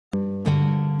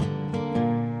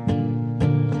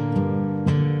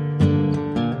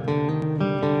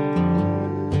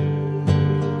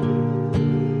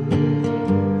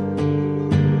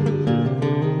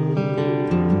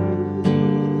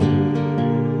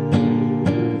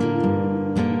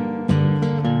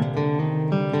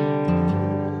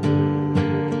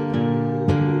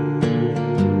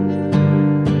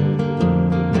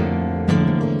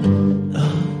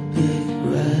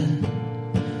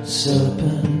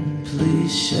gently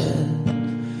shed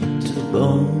to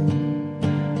bone,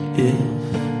 if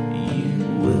you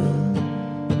will.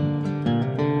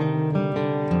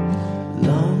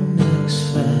 Long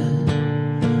necks fed,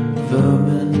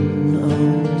 vermin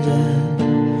undead,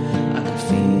 I can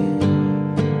feel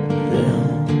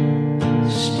them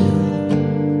still.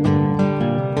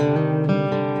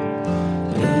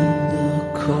 In the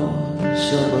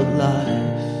course of a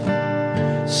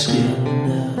life, skin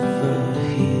never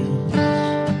heals.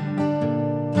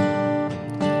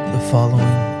 The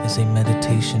following is a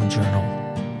meditation journal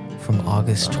from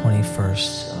August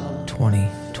 21st,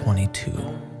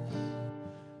 2022.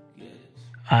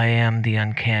 I am the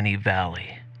uncanny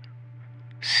valley,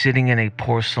 sitting in a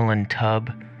porcelain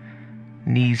tub,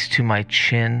 knees to my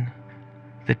chin,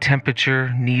 the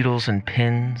temperature, needles and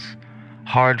pins,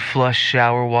 hard flush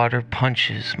shower water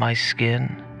punches my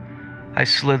skin. I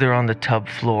slither on the tub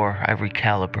floor, I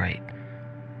recalibrate.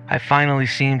 I finally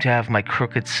seem to have my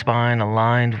crooked spine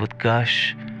aligned with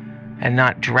gush and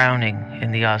not drowning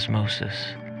in the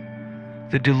osmosis.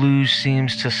 The deluge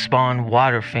seems to spawn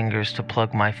water fingers to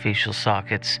plug my facial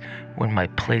sockets when my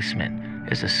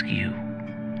placement is askew.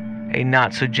 A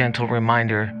not-so-gentle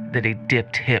reminder that a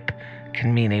dipped hip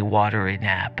can mean a watery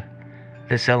nap.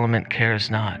 This element cares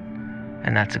not,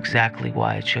 and that's exactly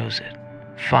why I chose it.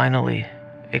 Finally,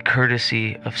 a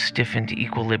courtesy of stiffened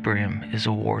equilibrium is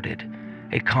awarded,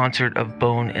 a concert of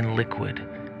bone and liquid,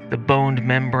 the boned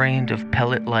membrane of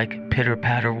pellet-like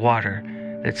pitter-patter water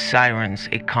that sirens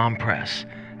a compress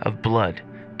of blood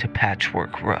to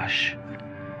patchwork rush,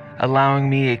 allowing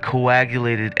me a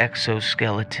coagulated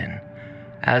exoskeleton,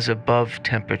 as above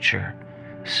temperature,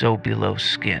 so below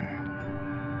skin.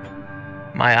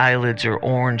 My eyelids are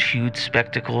orange-hued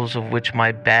spectacles of which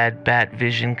my bad bat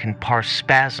vision can parse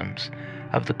spasms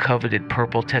of the coveted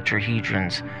purple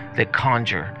tetrahedrons that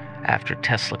conjure after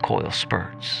Tesla coil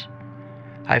spurts.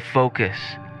 I focus,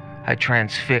 I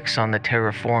transfix on the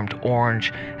terraformed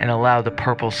orange and allow the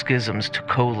purple schisms to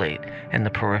collate in the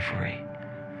periphery.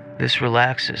 This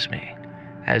relaxes me,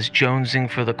 as jonesing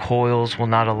for the coils will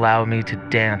not allow me to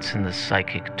dance in the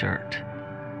psychic dirt.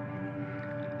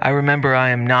 I remember I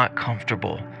am not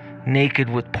comfortable, naked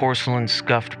with porcelain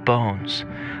scuffed bones.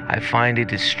 I find a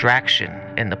distraction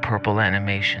in the purple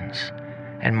animations,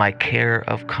 and my care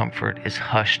of comfort is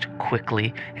hushed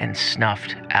quickly and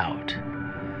snuffed out.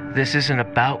 This isn't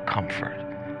about comfort,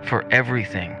 for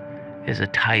everything is a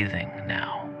tithing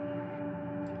now.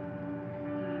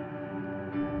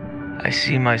 I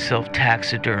see myself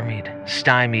taxidermied,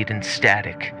 stymied and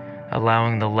static,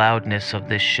 allowing the loudness of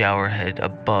this showerhead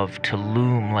above to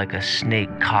loom like a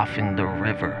snake coughing the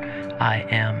river. I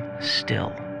am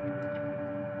still.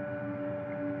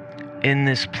 In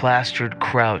this plastered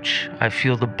crouch, I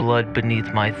feel the blood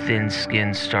beneath my thin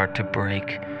skin start to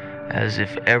break, as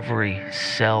if every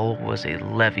cell was a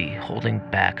levee holding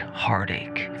back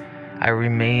heartache. I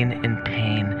remain in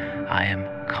pain. I am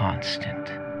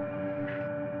constant.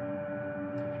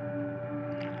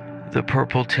 The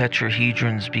purple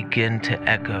tetrahedrons begin to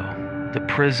echo. The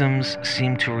prisms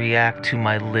seem to react to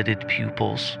my lidded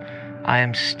pupils. I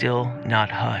am still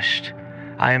not hushed.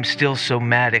 I am still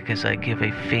somatic as I give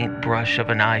a faint brush of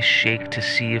an eye shake to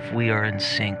see if we are in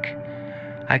sync.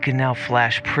 I can now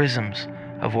flash prisms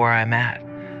of where I'm at.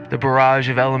 The barrage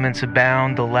of elements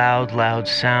abound, the loud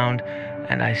sound,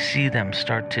 and I see them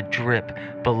start to drip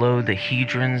below the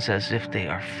hedrons as if they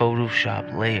are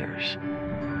Photoshop layers.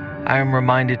 I am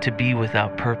reminded to be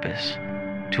without purpose,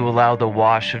 to allow the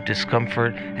wash of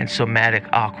discomfort and somatic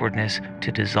awkwardness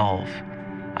to dissolve.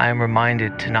 I am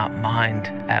reminded to not mind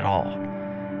at all.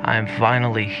 I am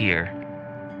finally here,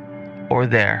 or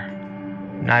there,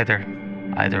 neither,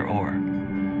 either or.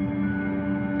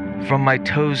 From my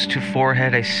toes to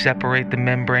forehead, I separate the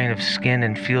membrane of skin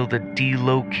and feel the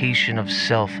delocation of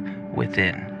self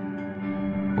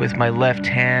within. With my left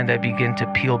hand, I begin to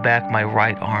peel back my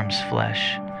right arm's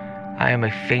flesh. I am a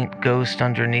faint ghost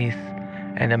underneath,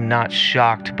 and am not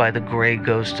shocked by the gray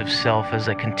ghost of self as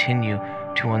I continue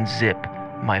to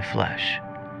unzip my flesh.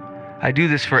 I do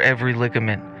this for every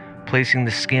ligament, placing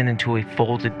the skin into a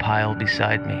folded pile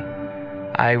beside me.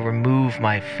 I remove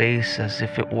my face as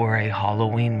if it were a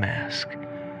Halloween mask,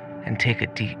 and take a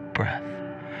deep breath.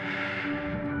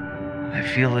 I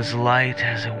feel as light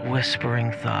as a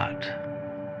whispering thought.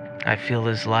 I feel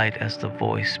as light as the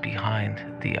voice behind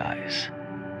the eyes.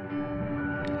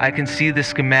 I can see the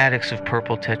schematics of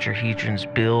purple tetrahedrons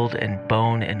build and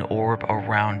bone and orb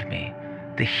around me.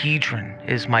 The hedron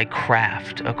is my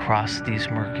craft across these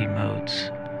murky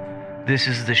modes. This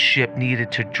is the ship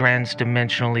needed to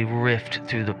transdimensionally rift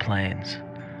through the planes.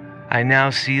 I now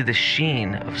see the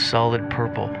sheen of solid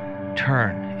purple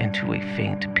turn into a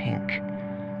faint pink,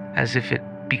 as if it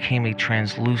became a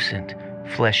translucent,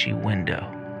 fleshy window.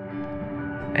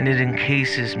 And it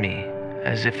encases me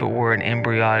as if it were an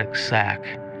embryonic sac,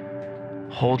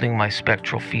 holding my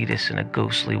spectral fetus in a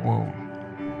ghostly womb.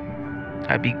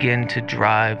 I begin to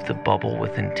drive the bubble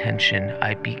with intention.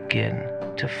 I begin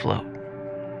to float.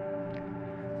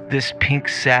 This pink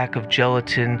sack of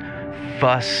gelatin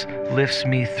fuss lifts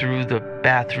me through the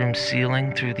bathroom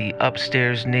ceiling, through the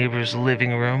upstairs neighbor's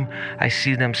living room. I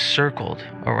see them circled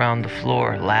around the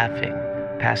floor, laughing,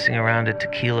 passing around a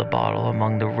tequila bottle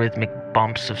among the rhythmic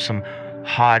bumps of some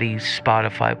haughty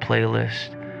Spotify playlist.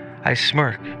 I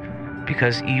smirk,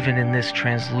 because even in this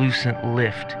translucent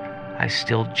lift, I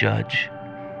still judge.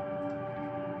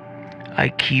 I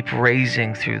keep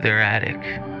racing through their attic,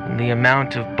 and the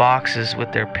amount of boxes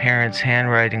with their parents'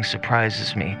 handwriting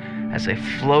surprises me as I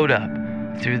float up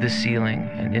through the ceiling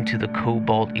and into the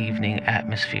cobalt evening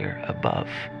atmosphere above.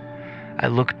 I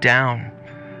look down.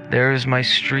 There is my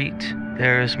street.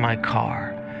 There is my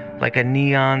car, like a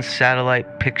neon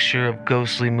satellite picture of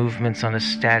ghostly movements on a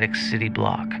static city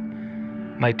block.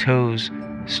 My toes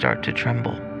start to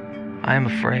tremble. I am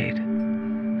afraid.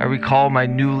 I recall my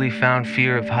newly found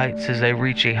fear of heights as I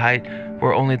reach a height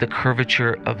where only the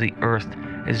curvature of the earth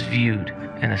is viewed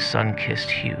in a sun-kissed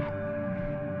hue.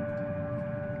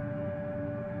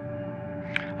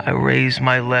 I raise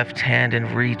my left hand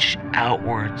and reach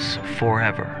outwards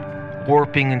forever,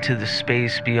 warping into the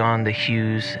space beyond the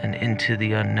hues and into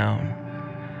the unknown.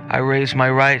 I raise my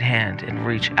right hand and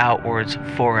reach outwards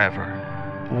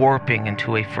forever, warping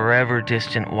into a forever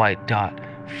distant white dot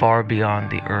far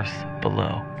beyond the earth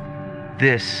below.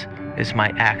 This is my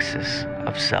axis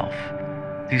of self.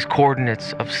 These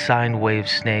coordinates of sine wave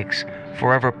snakes,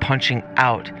 forever punching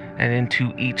out and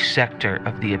into each sector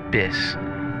of the abyss.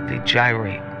 They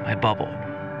gyrate my bubble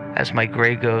as my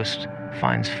gray ghost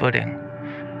finds footing.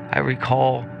 I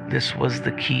recall this was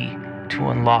the key to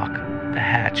unlock the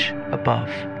hatch above.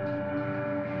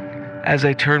 As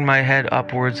I turn my head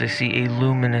upwards, I see a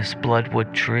luminous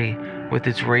bloodwood tree with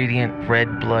its radiant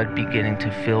red blood beginning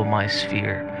to fill my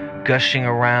sphere, gushing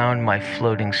around my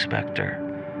floating specter.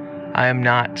 I am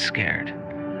not scared.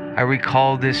 I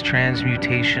recall this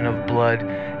transmutation of blood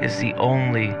is the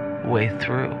only way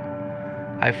through.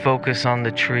 I focus on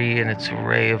the tree and its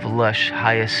array of lush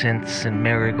hyacinths and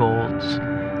marigolds,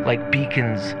 like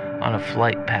beacons on a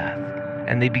flight path,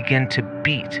 and they begin to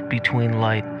beat between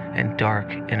light and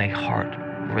dark in a heart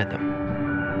rhythm.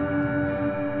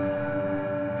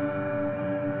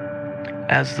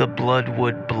 As the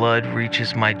bloodwood blood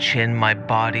reaches my chin, my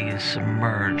body is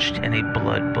submerged in a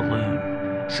blood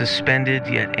balloon, suspended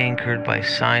yet anchored by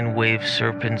sine wave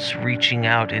serpents reaching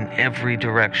out in every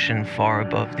direction far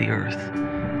above the earth.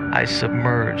 I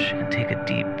submerge and take a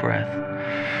deep breath.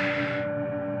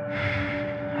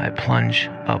 I plunge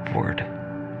upward.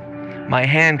 My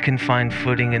hand can find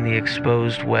footing in the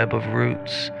exposed web of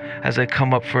roots. As I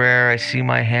come up for air, I see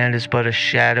my hand is but a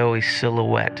shadow, a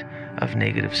silhouette of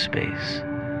negative space.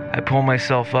 I pull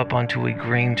myself up onto a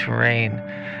green terrain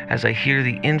as I hear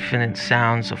the infinite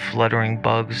sounds of fluttering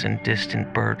bugs and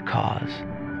distant bird caws.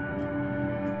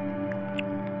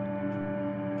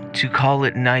 To call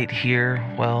it night here,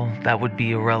 well, that would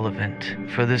be irrelevant,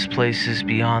 for this place is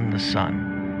beyond the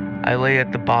sun. I lay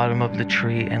at the bottom of the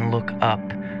tree and look up.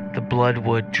 The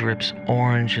bloodwood drips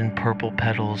orange and purple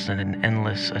petals in an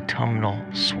endless autumnal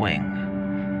swing.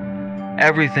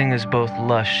 Everything is both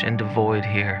lush and devoid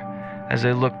here. As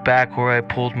I look back where I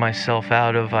pulled myself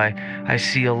out of, I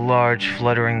see a large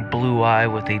fluttering blue eye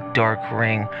with a dark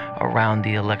ring around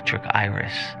the electric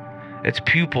iris. Its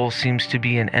pupil seems to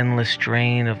be an endless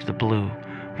drain of the blue,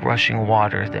 rushing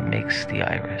water that makes the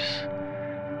iris.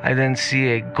 I then see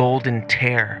a golden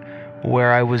tear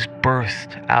where I was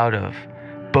birthed out of,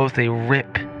 both a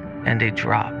rip and a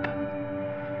drop.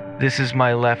 This is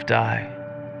my left eye,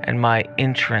 and my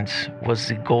entrance was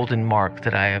the golden mark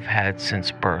that I have had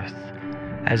since birth,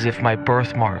 as if my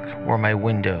birthmark were my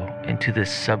window into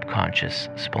this subconscious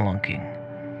spelunking.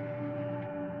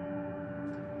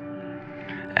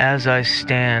 As I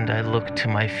stand, I look to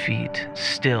my feet.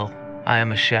 Still, I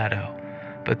am a shadow,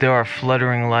 but there are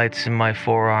fluttering lights in my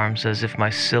forearms as if my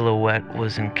silhouette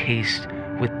was encased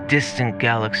with distant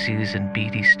galaxies and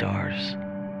beady stars.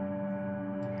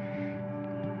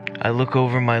 I look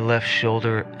over my left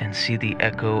shoulder and see the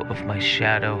echo of my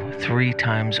shadow 3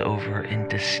 times over in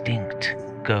distinct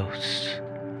ghosts.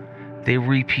 They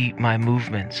repeat my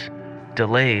movements,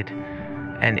 delayed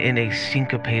and in a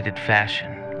syncopated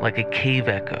fashion, like a cave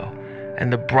echo,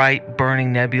 and the bright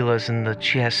burning nebulas in the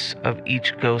chests of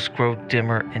each ghost grow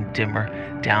dimmer and dimmer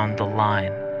down the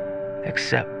line,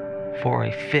 except for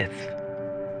a fifth.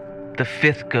 The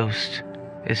fifth ghost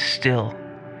is still,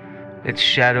 its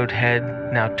shadowed head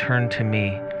now turned to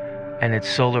me, and its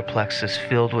solar plexus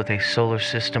filled with a solar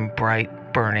system bright,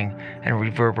 burning, and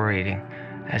reverberating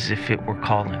as if it were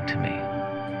calling to me.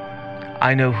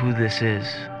 I know who this is.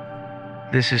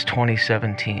 This is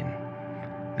 2017.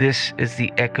 This is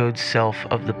the echoed self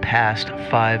of the past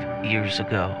 5 years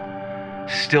ago.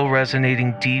 Still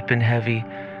resonating deep and heavy,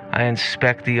 I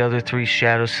inspect the other 3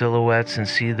 shadow silhouettes and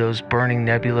see those burning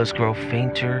nebulas grow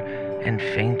fainter and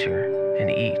fainter in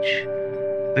each.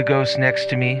 The ghost next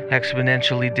to me,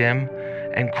 exponentially dim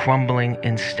and crumbling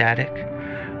in static,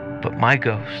 but my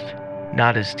ghost,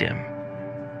 not as dim.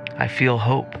 I feel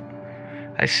hope.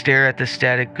 I stare at the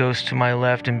static ghost to my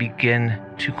left and begin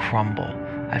to crumble.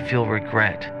 I feel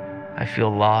regret. I feel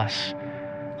loss.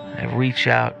 I reach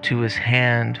out to his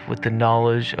hand with the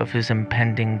knowledge of his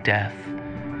impending death,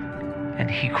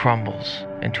 and he crumbles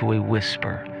into a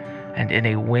whisper, and in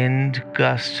a wind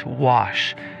gust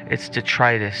wash, its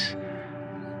detritus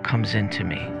comes into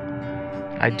me.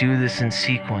 I do this in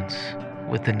sequence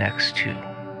with the next 2.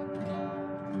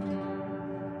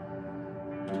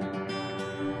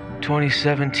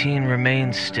 2017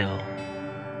 remains still,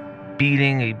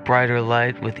 beating a brighter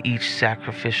light with each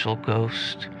sacrificial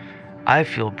ghost. I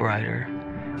feel brighter,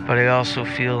 but I also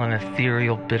feel an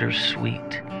ethereal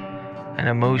bittersweet, an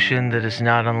emotion that is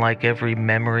not unlike every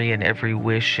memory and every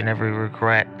wish and every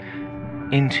regret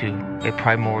into a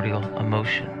primordial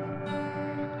emotion.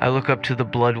 I look up to the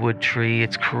bloodwood tree,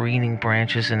 its careening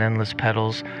branches and endless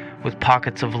petals, with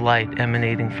pockets of light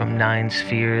emanating from 9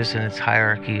 spheres and its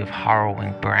hierarchy of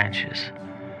harrowing branches.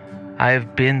 I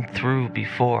have been through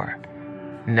before,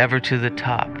 never to the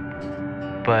top,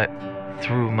 but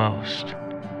through most.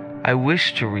 I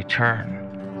wish to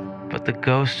return, but the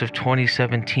ghost of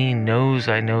 2017 knows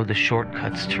I know the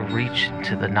shortcuts to reach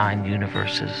into the 9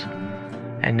 universes,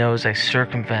 and knows I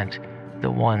circumvent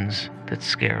the ones that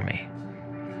scare me.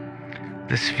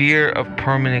 The sphere of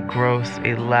permanent growth,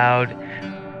 a loud,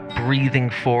 breathing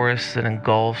forest that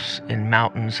engulfs in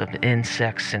mountains of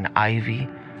insects and ivy.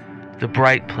 The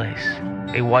bright place,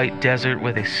 a white desert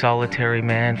with a solitary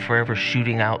man forever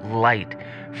shooting out light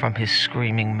from his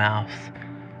screaming mouth.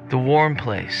 The warm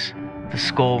place, the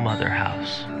skull mother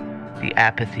house, the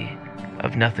apathy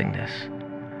of nothingness.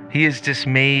 He is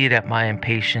dismayed at my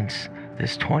impatience,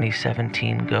 this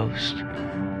 2017 ghost.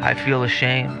 I feel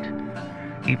ashamed.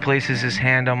 He places his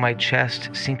hand on my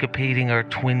chest, syncopating our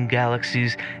twin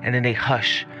galaxies, and in a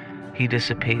hush, he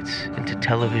dissipates into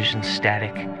television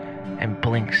static and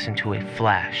blinks into a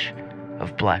flash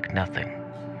of black nothing.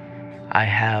 I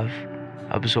have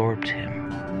absorbed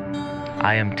him.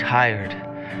 I am tired,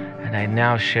 and I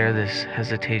now share this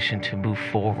hesitation to move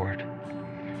forward.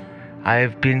 I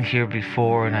have been here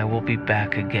before, and I will be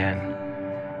back again.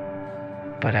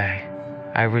 But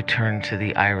I return to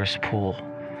the iris pool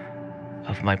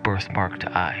of my birthmarked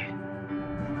eye.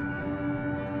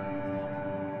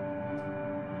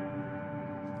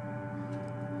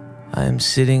 I am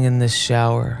sitting in this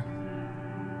shower,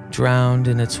 drowned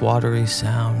in its watery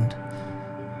sound.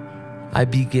 I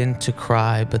begin to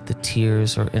cry, but the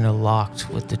tears are interlocked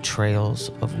with the trails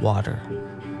of water.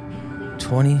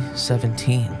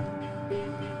 2017.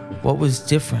 What was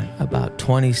different about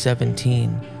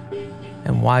 2017?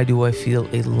 And why do I feel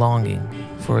a longing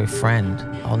for a friend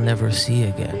I'll never see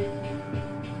again?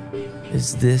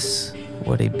 Is this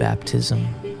what a baptism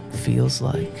feels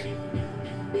like?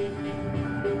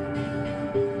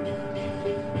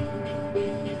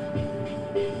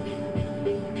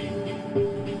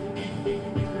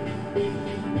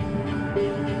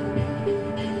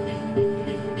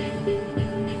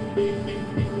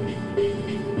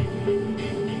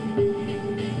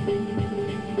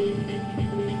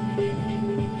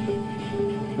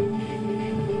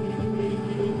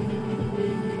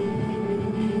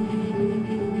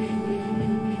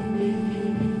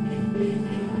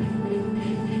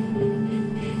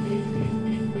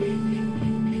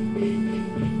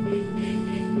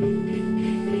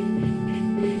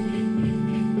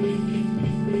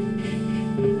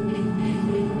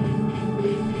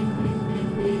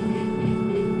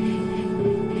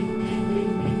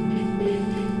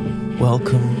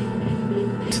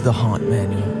 Welcome to the Haunt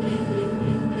Manual,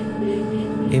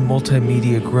 a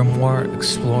multimedia grimoire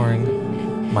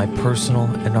exploring my personal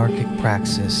anarchic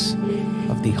praxis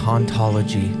of the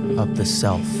hauntology of the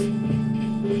self,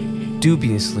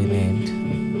 dubiously named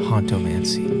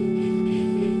hauntomancy.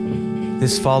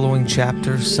 This following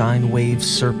chapter, Sine Wave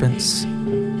Serpents,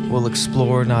 will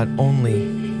explore not only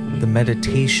the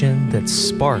meditation that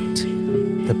sparked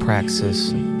the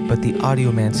praxis, but the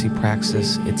audiomancy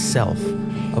praxis itself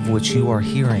of which you are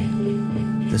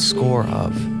hearing the score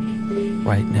of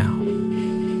right now.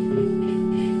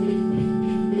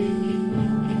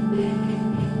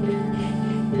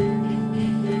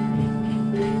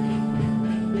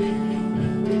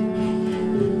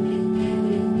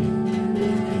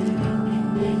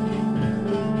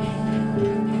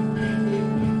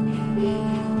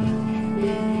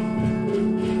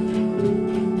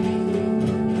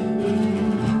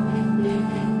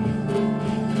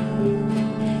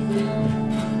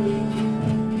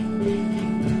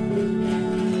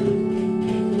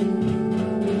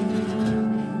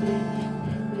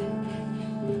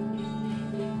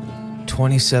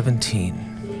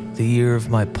 "2017, the year of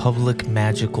my public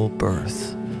magical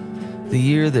birth. The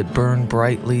year that burned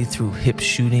brightly through hip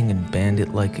shooting and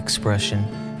bandit-like expression,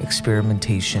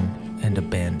 experimentation, and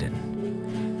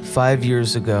abandon. 5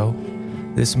 years ago,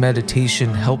 this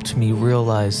meditation helped me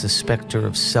realize the specter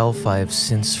of self I have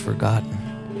since forgotten.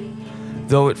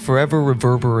 Though it forever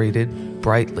reverberated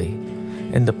brightly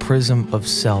in the prism of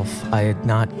self, I had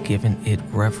not given it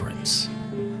reverence.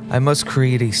 I must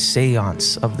create a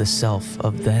seance of the self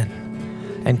of then,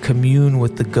 and commune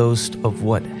with the ghost of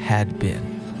what had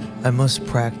been. I must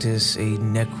practice a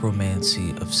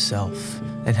necromancy of self,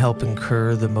 and help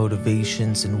incur the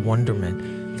motivations and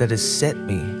wonderment that has set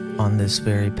me on this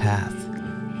very path.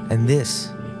 And this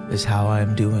is how I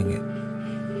am doing it,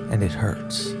 and it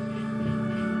hurts.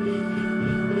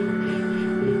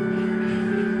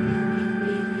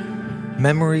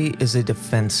 Memory is a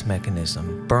defense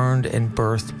mechanism, burned and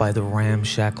birthed by the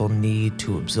ramshackle need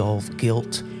to absolve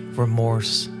guilt,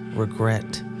 remorse,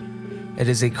 regret. It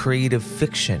is a creative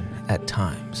fiction at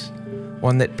times,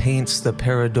 one that paints the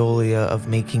pareidolia of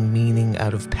making meaning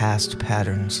out of past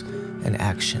patterns and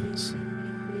actions.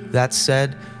 That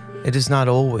said, it is not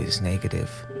always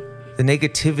negative. The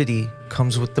negativity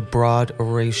comes with the broad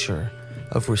erasure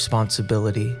of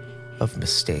responsibility, of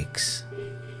mistakes.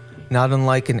 Not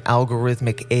unlike an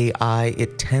algorithmic AI,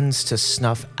 it tends to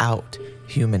snuff out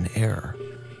human error.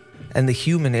 And the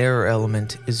human error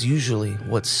element is usually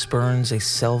what spurns a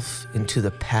self into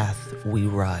the path we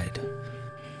ride.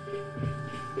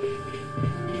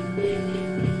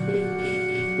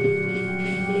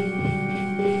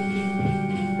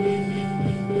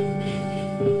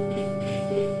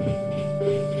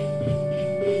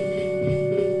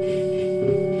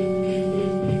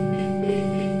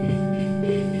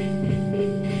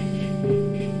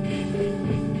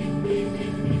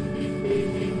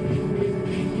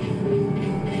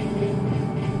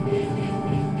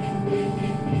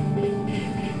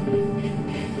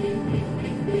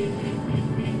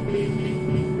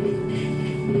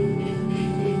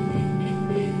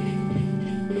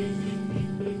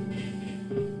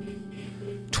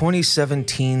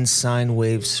 "2017 Sine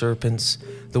Wave Serpents,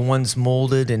 the ones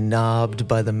molded and knobbed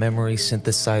by the memory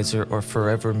synthesizer, are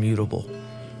forever mutable.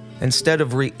 Instead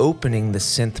of reopening the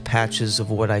synth patches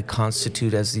of what I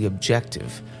constitute as the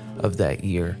objective of that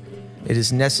year, it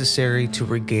is necessary to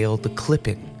regale the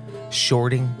clipping,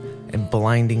 shorting, and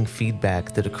blinding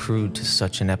feedback that accrued to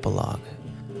such an epilogue.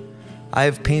 I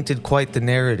have painted quite the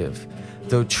narrative.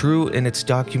 Though true in its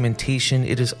documentation,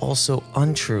 it is also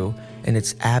untrue in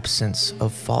its absence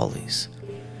of follies.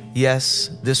 Yes,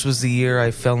 this was the year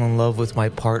I fell in love with my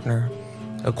partner,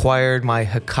 acquired my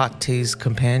Hecate's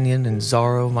companion and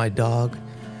Zorro, my dog,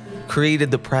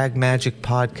 created the Pragmagick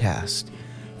podcast,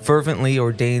 fervently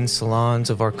ordained salons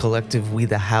of our collective We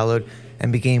The Hallowed,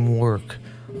 and began work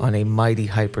on a mighty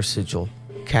hypersigil,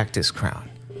 Cactus Crown,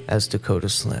 as Dakota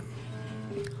Slim.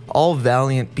 All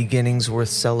valiant beginnings worth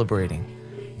celebrating,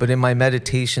 but in my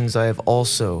meditations I have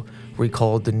also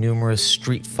recalled the numerous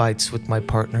street fights with my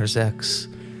partner's ex,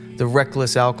 the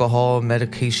reckless alcohol and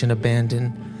medication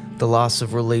abandon, the loss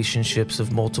of relationships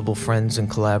of multiple friends and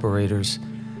collaborators,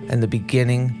 and the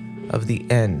beginning of the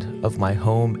end of my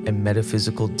home and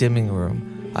metaphysical dimming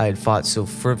room I had fought so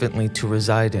fervently to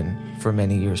reside in for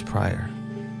many years prior.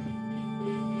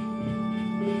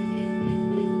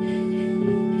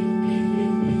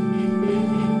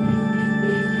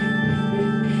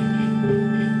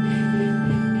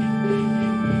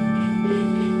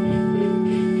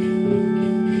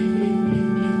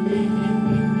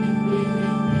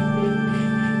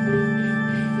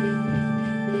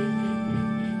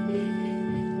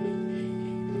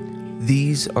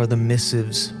 These are the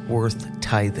missives worth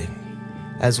tithing,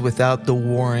 as without the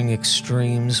warring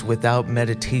extremes, without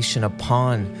meditation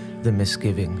upon the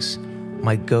misgivings,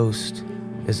 my ghost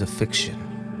is a fiction.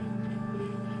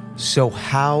 So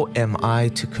how am I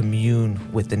to commune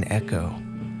with an echo?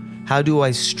 How do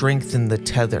I strengthen the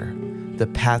tether, the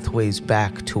pathways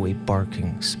back to a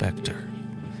barking specter?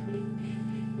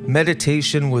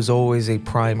 Meditation was always a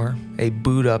primer, a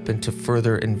boot up into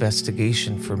further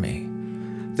investigation for me.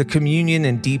 The communion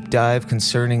and deep dive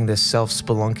concerning this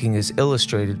self-spelunking is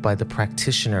illustrated by the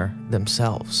practitioner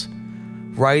themselves.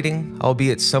 Writing,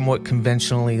 albeit somewhat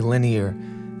conventionally linear,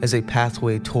 as a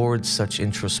pathway towards such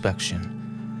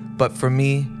introspection. But for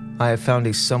me, I have found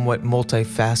a somewhat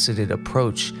multifaceted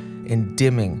approach in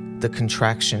dimming the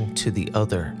contraction to the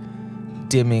other,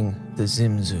 dimming the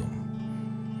zimzoom.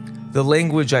 The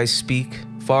language I speak,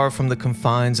 far from the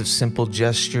confines of simple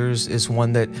gestures, is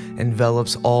one that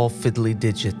envelops all fiddly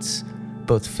digits,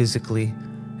 both physically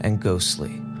and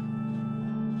ghostly.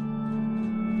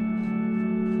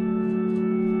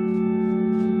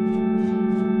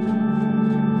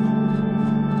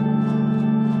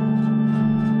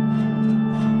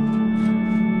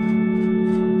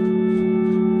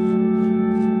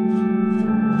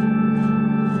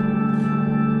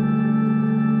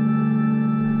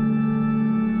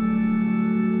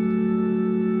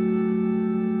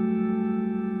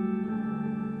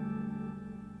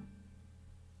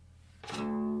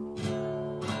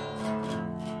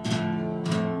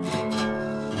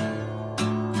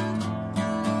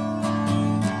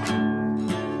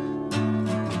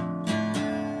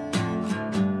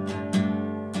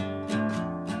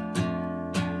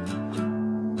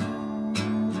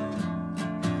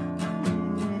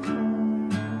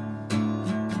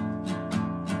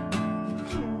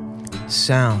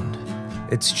 Sound,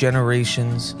 its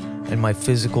generations, and my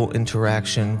physical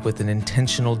interaction with an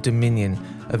intentional dominion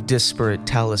of disparate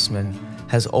talisman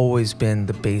has always been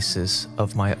the basis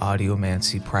of my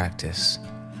audiomancy practice.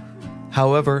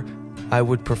 However, I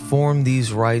would perform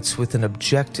these rites with an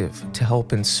objective to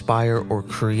help inspire or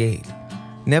create,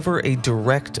 never a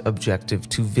direct objective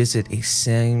to visit a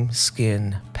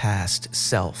same-skin past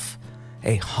self,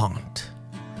 a haunt.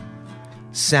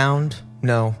 Sound,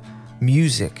 no,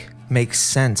 music, makes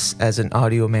sense as an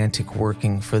audiomantic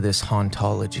working for this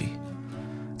hauntology.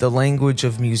 The language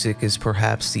of music is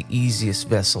perhaps the easiest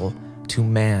vessel to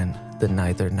man the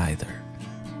neither.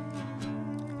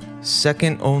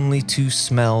 Second only to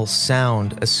smell,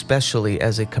 sound, especially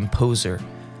as a composer,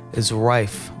 is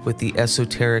rife with the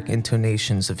esoteric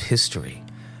intonations of history,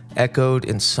 echoed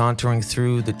in sauntering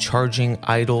through the charging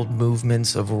idled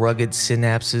movements of rugged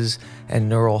synapses and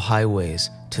neural highways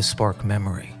to spark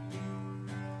memory.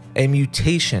 A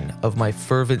mutation of my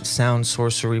fervent sound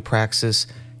sorcery praxis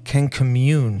can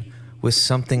commune with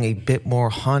something a bit more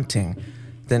haunting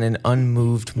than an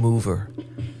unmoved mover,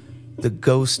 the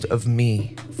ghost of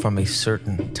me from a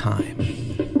certain time.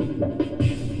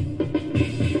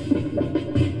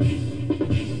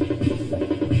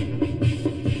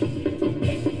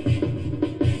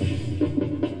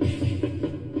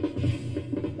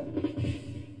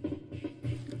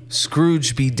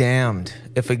 Scrooge be damned.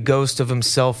 If a ghost of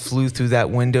himself flew through that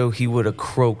window, he would have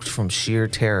croaked from sheer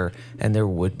terror, and there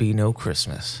would be no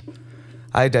Christmas.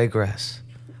 I digress.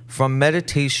 From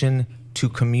meditation to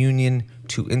communion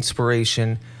to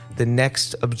inspiration, the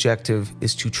next objective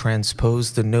is to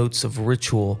transpose the notes of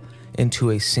ritual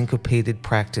into a syncopated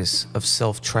practice of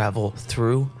self-travel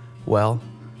through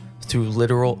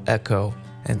literal echo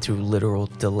and through literal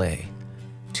delay,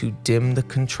 to dim the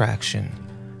contraction,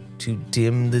 to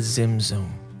dim the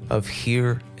zimzoom of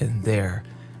here and there,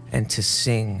 and to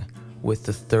sing with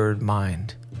the third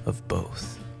mind of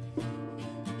both.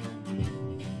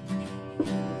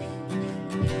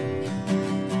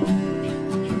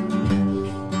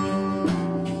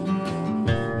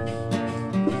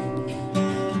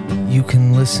 You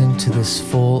can listen to this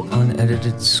full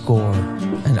unedited score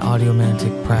and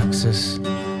audiomantic praxis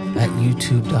at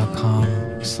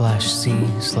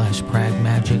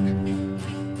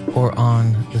youtube.com/c/pragmagick or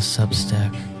on the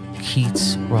substack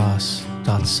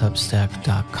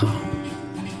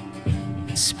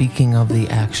keatsross.substack.com. Speaking of the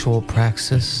actual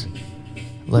praxis,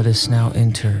 let us now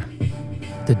enter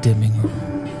the dimming room.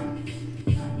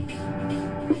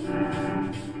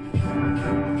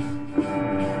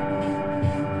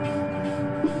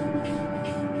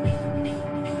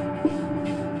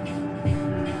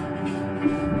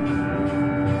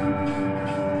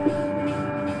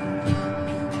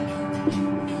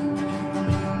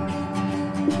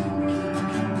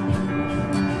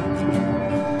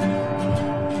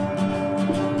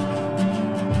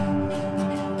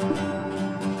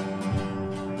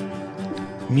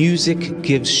 Music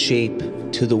gives shape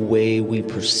to the way we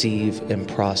perceive and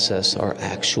process our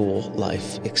actual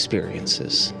life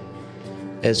experiences.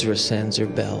 Ezra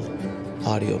Sanzer Bell,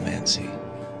 Audiomancy.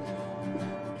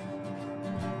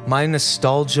 My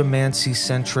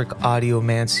nostalgia-mancy-centric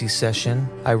audiomancy session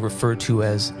I refer to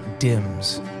as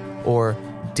DIMS, or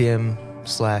dim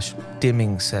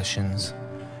dimming sessions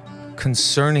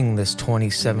concerning this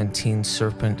 2017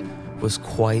 Serpent was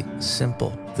quite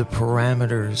simple. The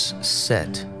parameters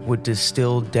set would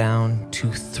distill down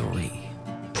to 3.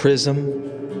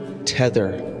 Prism,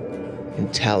 tether,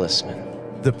 and talisman.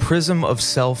 The prism of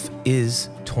self is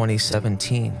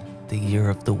 2017, the year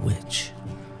of the witch.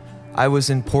 I was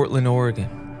in Portland,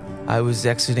 Oregon. I was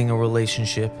exiting a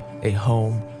relationship, a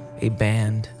home, a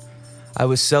band. I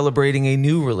was celebrating a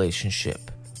new relationship,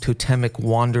 totemic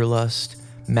wanderlust,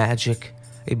 magic,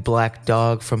 a black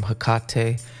dog from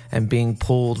Hecate, and being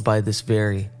pulled by this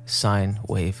very Sine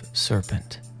Wave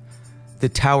Serpent. The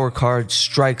tower card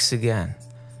strikes again,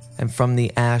 and from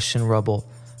the ash and rubble,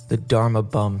 the Dharma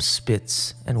bum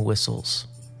spits and whistles.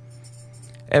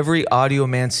 Every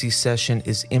audiomancy session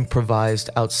is improvised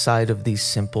outside of these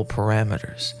simple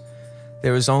parameters.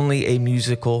 There is only a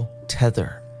musical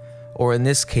tether, or in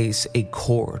this case, a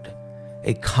chord,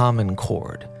 a common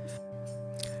chord,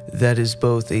 that is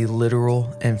both a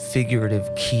literal and figurative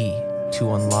key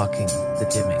to unlocking the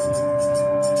dimming.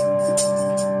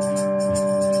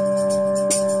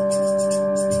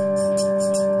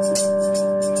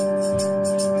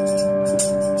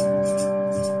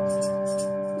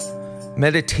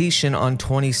 Meditation on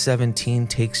 2017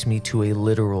 takes me to a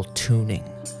literal tuning,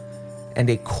 and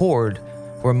a chord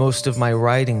where most of my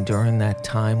writing during that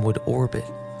time would orbit.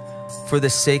 For the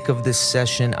sake of this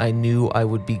session, I knew I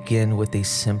would begin with a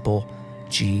simple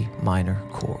G minor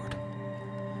chord.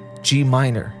 G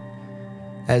minor,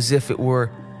 as if it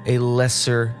were a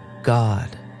lesser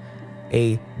god,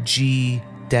 a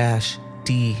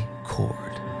G-D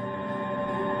chord.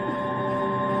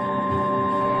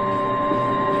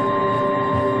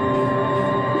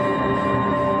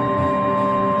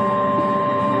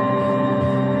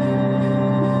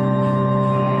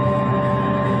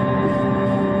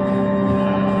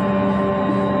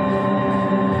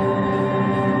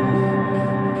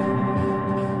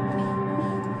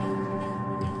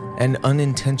 An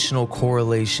unintentional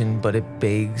correlation, but it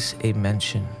begs a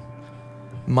mention.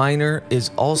 Minor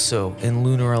is also in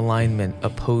lunar alignment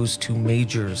opposed to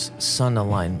major's sun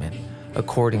alignment,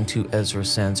 according to Ezra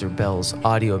Sanzer Bell's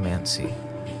Audiomancy,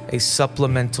 a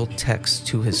supplemental text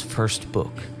to his first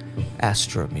book,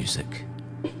 Astromusic.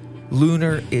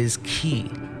 Lunar is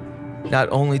key, not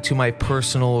only to my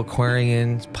personal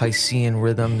Aquarian, Piscean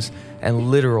rhythms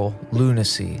and literal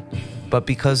lunacy, but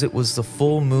because it was the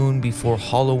full moon before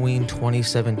Halloween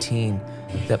 2017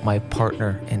 that my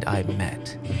partner and I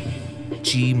met.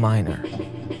 G minor.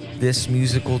 This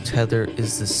musical tether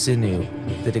is the sinew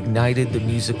that ignited the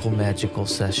musical magical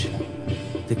session,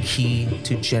 the key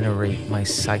to generate my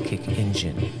psychic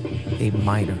engine, a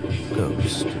minor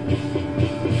ghost.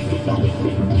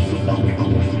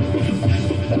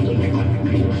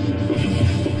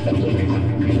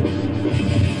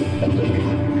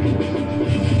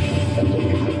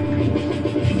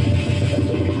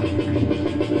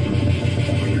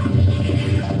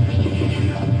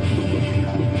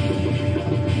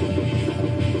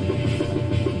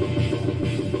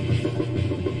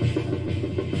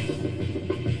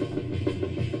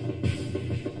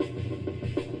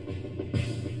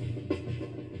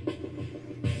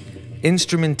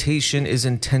 Instrumentation is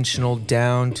intentional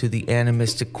down to the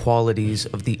animistic qualities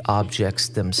of the objects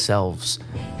themselves,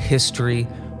 history,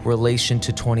 relation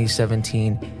to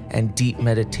 2017, and deep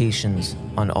meditations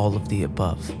on all of the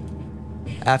above.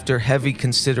 After heavy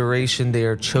consideration, they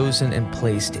are chosen and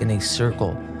placed in a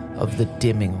circle of the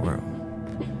dimming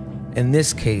room. In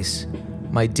this case,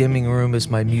 my dimming room is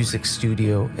my music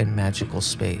studio and magical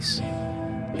space.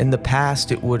 In the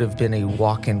past, it would have been a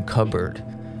walk-in cupboard.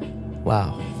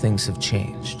 Wow, things have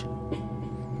changed.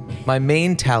 My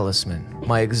main talisman,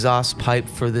 my exhaust pipe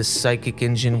for this psychic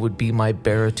engine would be my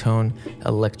baritone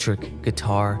electric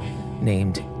guitar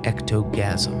named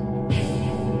Ectogasm.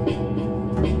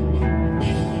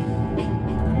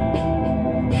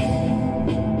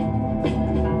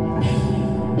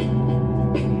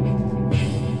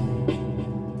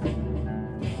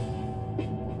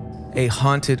 A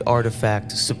haunted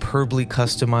artifact superbly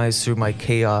customized through my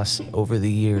chaos over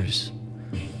the years.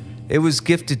 It was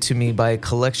gifted to me by a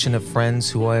collection of friends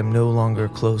who I am no longer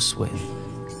close with,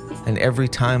 and every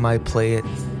time I play it,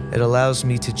 it allows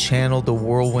me to channel the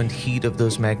whirlwind heat of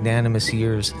those magnanimous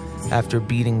years after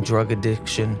beating drug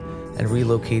addiction and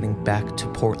relocating back to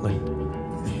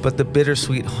Portland. But the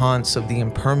bittersweet haunts of the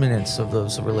impermanence of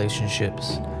those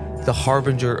relationships, the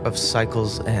harbinger of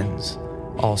cycles' ends,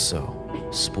 also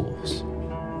spools.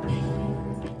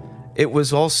 It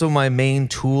was also my main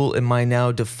tool in my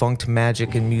now defunct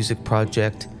magic and music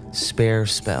project, Spare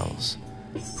Spells,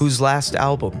 whose last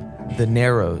album, The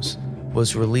Narrows,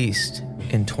 was released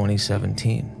in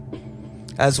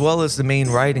 2017, as well as the main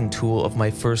writing tool of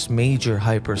my first major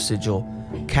hypersigil,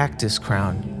 Cactus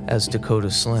Crown, as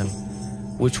Dakota Slim,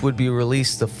 which would be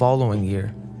released the following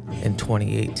year in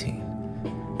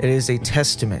 2018. It is a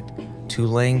testament to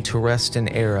laying to rest an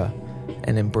era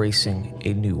and embracing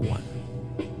a new one.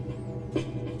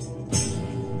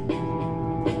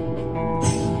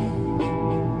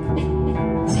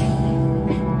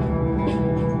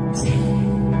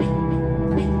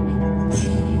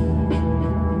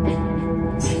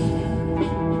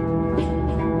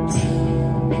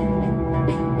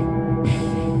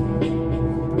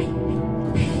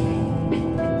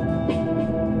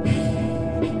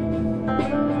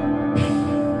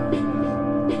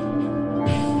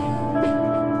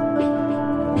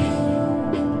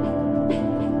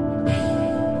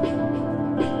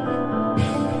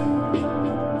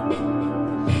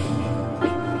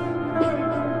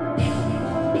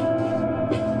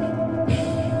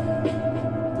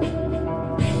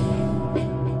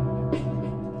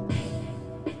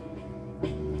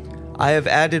 I have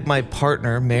added my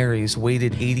partner Mary's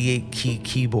weighted 88-key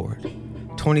keyboard.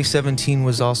 2017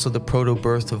 was also the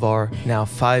proto-birth of our now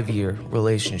 5-year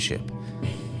relationship.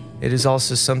 It is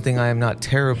also something I am not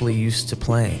terribly used to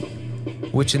playing,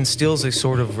 which instills a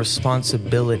sort of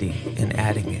responsibility in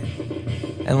adding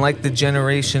it. And like the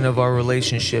generation of our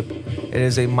relationship, it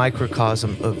is a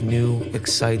microcosm of new,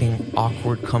 exciting,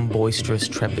 awkward come boisterous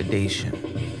trepidation.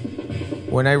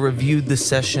 When I reviewed the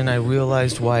session, I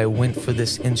realized why I went for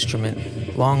this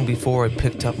instrument long before I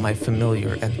picked up my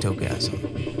familiar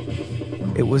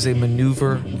ectogasm. It was a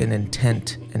maneuver in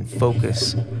intent and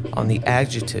focus on the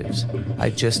adjectives I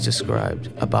just described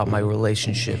about my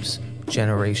relationship's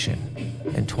generation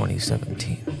in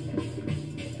 2017.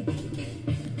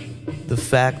 The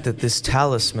fact that this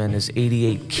talisman is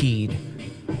 88 keyed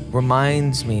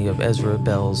reminds me of Ezra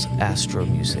Bell's Astro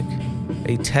Music,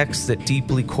 a text that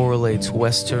deeply correlates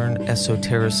Western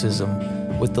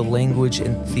esotericism with the language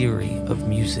and theory of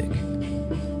music.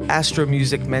 Astro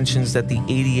Music mentions that the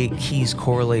 88 keys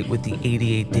correlate with the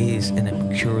 88 days in a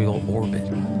mercurial orbit,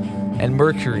 and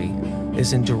Mercury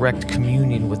is in direct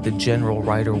communion with the general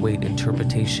Rider-Waite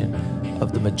interpretation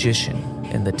of the magician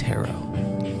in the tarot.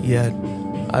 Yet,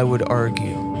 I would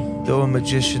argue, though a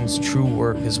magician's true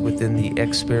work is within the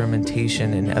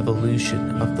experimentation and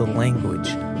evolution of the language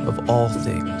of all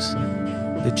things,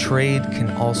 the trade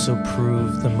can also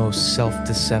prove the most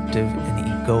self-deceptive and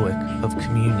egoic of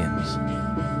communions.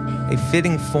 A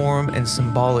fitting form and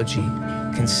symbology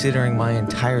considering my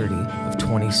entirety of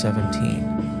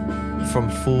 2017,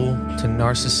 from fool to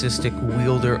narcissistic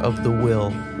wielder of the will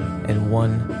in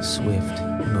one swift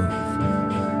move.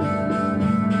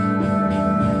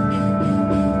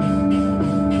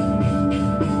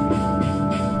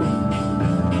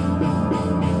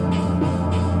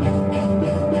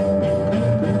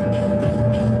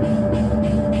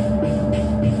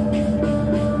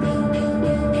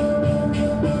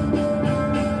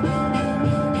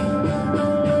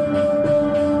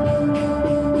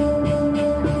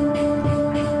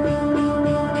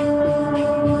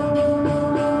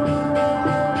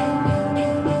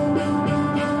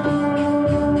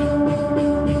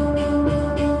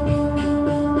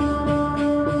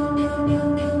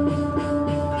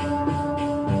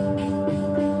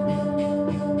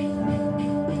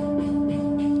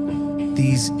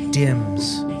 These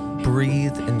dims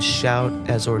breathe and shout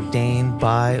as ordained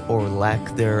by or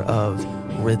lack thereof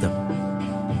rhythm.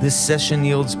 This session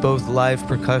yields both live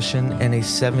percussion and a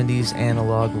 70s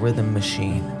analog rhythm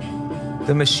machine.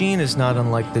 The machine is not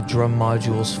unlike the drum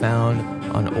modules found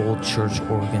on old church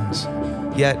organs,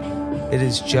 yet it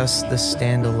is just the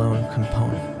standalone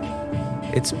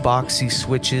component. Its boxy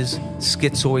switches,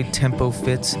 schizoid tempo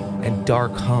fits, and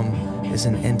dark hum is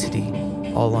an entity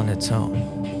all on its own.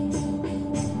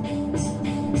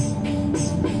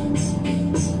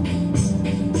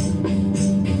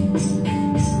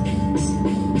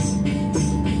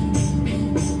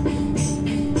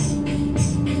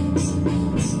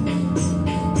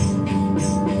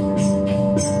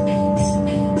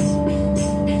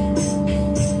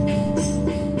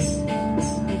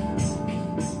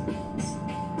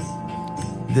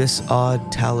 This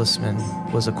odd talisman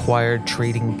was acquired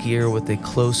trading gear with a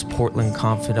close Portland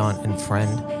confidant and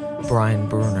friend, Brian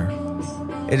Bruner.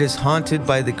 It is haunted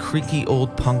by the creaky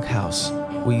old punk house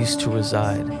we used to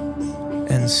reside,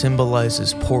 and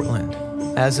symbolizes Portland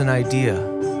as an idea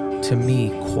to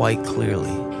me quite clearly.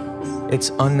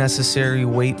 Its unnecessary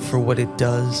weight for what it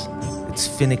does, its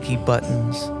finicky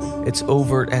buttons, its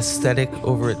overt aesthetic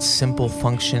over its simple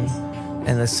function,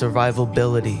 and the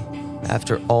survivability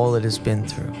after all it has been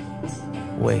through.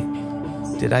 Wait,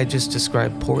 Did I just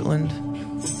describe Portland?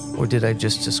 Or did I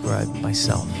just describe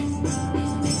myself?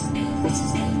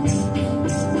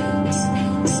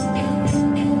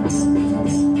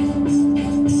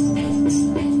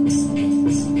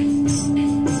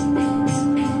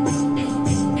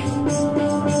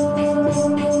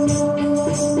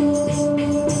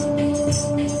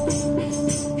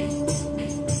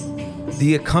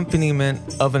 The accompaniment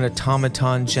of an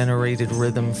automaton-generated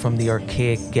rhythm from the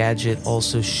archaic gadget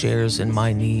also shares in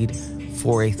my need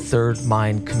for a third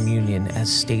mind communion, as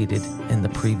stated in the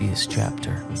previous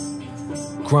chapter.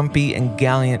 Grumpy and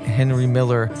gallant Henry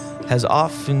Millar has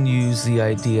often used the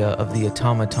idea of the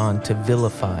automaton to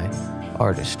vilify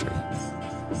artistry.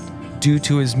 Due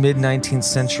to his mid-19th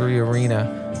century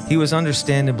arena, he was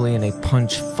understandably in a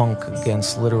punch-funk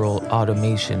against literal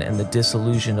automation and the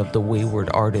disillusion of the wayward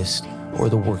artist or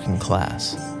the working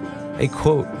class. A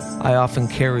quote I often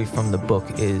carry from the book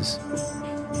is,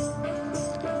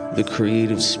 "The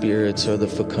creative spirits are the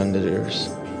fecundators.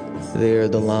 They are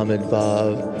the Lamed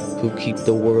Vav who keep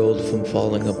the world from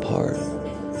falling apart.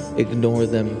 Ignore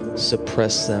them,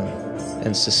 suppress them,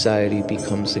 and society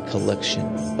becomes a collection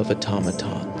of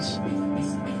automatons."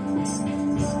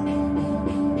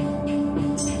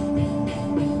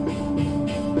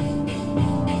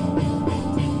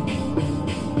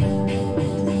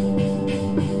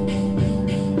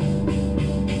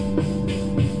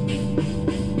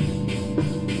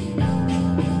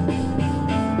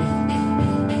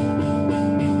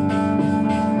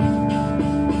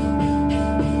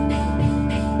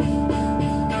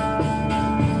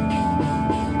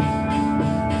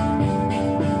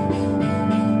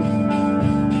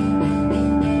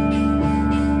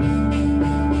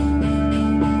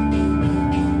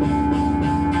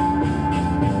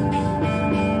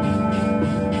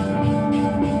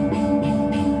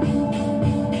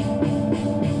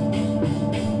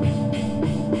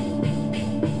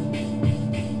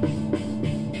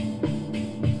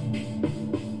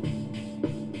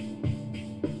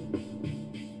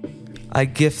 I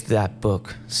gift that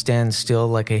book, Stand Still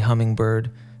Like a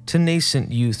Hummingbird, to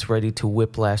nascent youth ready to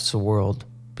whiplash the world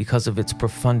because of its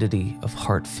profundity of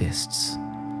heart fists.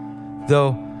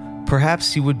 Though,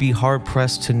 perhaps you would be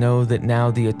hard-pressed to know that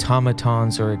now the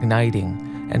automatons are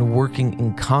igniting and working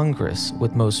in Congress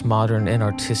with most modern and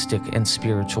artistic and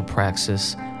spiritual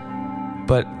praxis.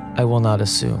 But I will not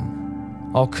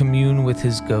assume. I'll commune with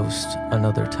his ghost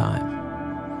another time.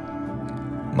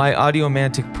 My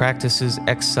audiomantic practices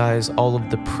excise all of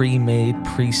the pre-made,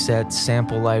 preset,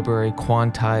 sample library,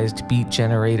 quantized, beat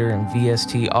generator, and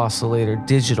VST oscillator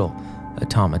digital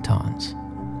automatons.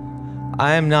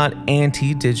 I am not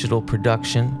anti-digital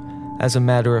production. As a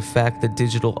matter of fact, the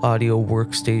digital audio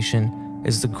workstation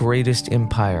is the greatest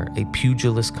empire a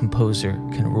pugilist composer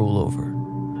can rule over.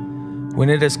 When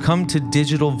it has come to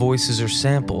digital voices or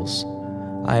samples,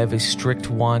 I have a strict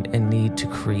want and need to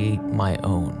create my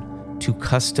own, to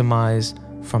customize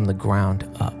from the ground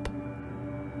up.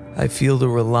 I feel the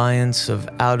reliance of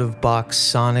out-of-box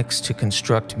sonics to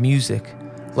construct music,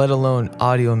 let alone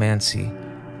audiomancy,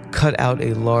 cut out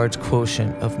a large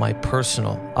quotient of my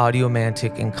personal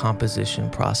audiomantic and composition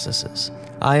processes.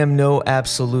 I am no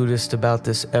absolutist about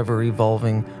this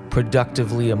ever-evolving,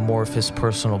 productively amorphous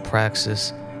personal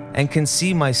praxis, and can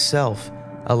see myself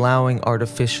allowing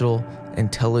artificial,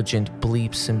 intelligent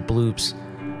bleeps and bloops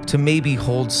to maybe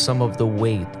hold some of the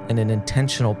weight in an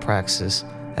intentional praxis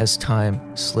as time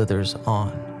slithers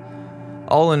on.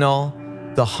 All in all,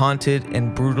 the haunted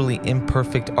and brutally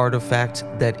imperfect artifact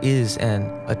that is an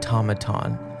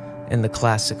automaton, in the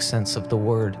classic sense of the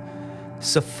word,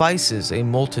 suffices a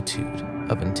multitude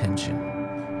of intention.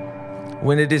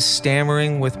 When it is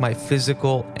stammering with my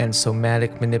physical and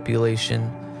somatic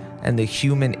manipulation, and the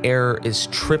human error is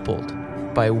tripled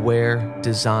by wear,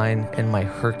 design, and my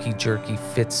herky-jerky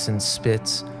fits and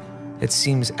spits, it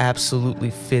seems absolutely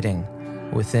fitting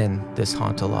within this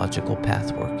hauntological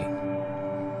pathworking.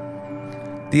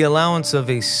 The allowance of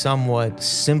a somewhat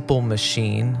simple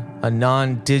machine, a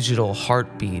non-digital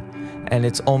heartbeat, and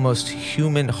its almost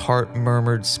human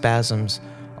heart-murmured spasms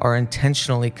are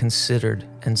intentionally considered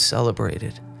and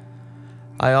celebrated.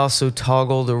 I also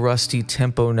toggle the rusty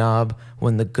tempo knob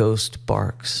when the ghost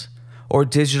barks, or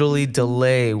digitally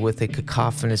delay with a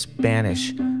cacophonous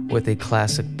banish with a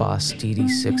classic Boss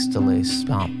DD6 delay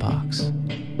stomp box.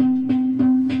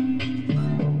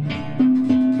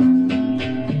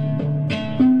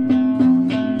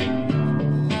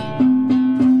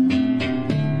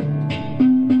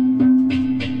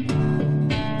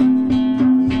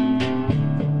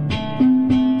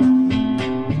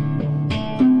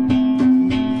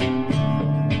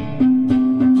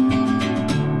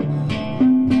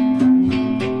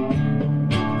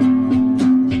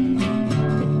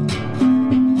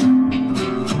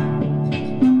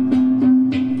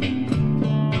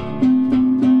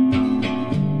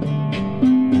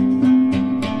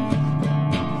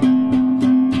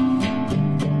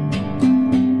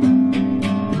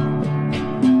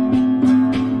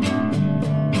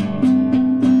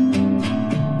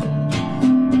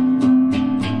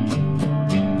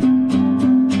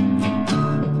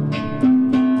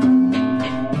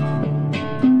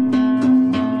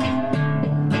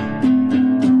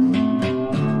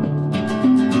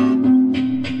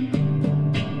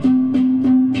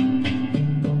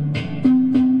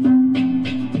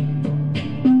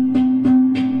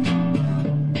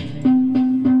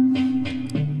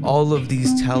 All of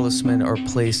these talismans are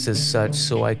placed as such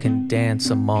so I can dance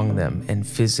among them and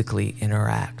physically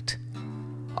interact.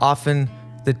 Often,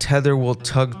 the tether will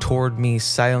tug toward me,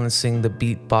 silencing the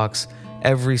beatbox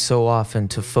every so often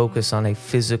to focus on a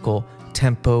physical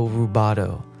tempo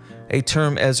rubato, a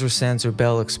term Ezra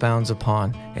Sanzer-Bell expounds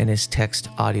upon in his text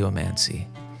Audiomancy.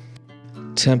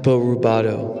 Tempo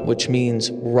rubato, which means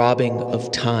robbing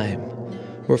of time,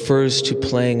 refers to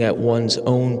playing at one's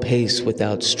own pace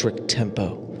without strict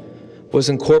tempo, was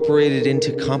incorporated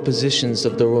into compositions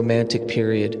of the Romantic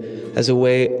period as a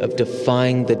way of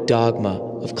defying the dogma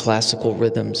of classical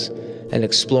rhythms and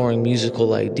exploring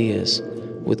musical ideas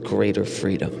with greater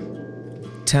freedom.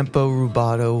 Tempo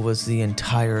rubato was the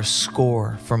entire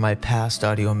score for my past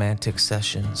Audiomantic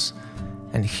sessions,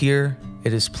 and here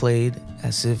it is played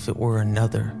as if it were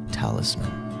another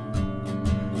talisman.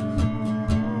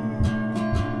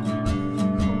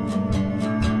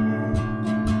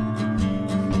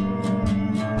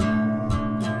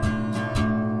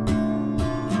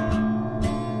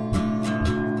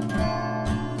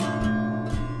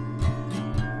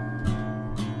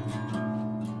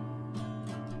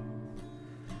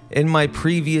 In my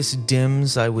previous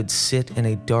dims, I would sit in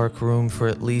a dark room for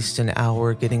at least an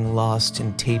hour, getting lost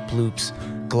in tape loops,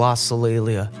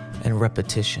 glossolalia, and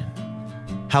repetition.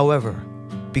 However,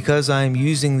 because I am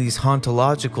using these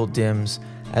hauntological dims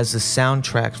as the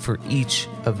soundtrack for each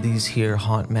of these here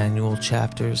haunt manual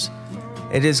chapters,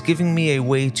 it is giving me a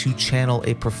way to channel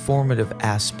a performative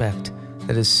aspect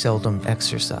that is seldom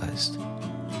exercised.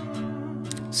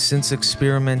 Since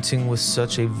experimenting with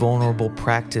such a vulnerable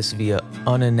practice via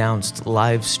unannounced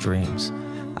live streams,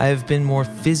 I have been more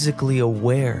physically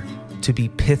aware to be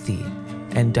pithy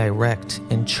and direct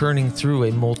in churning through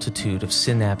a multitude of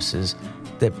synapses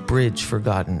that bridge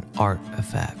forgotten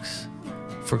artifacts,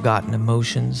 forgotten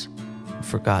emotions, and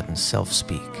forgotten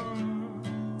self-speak.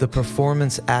 The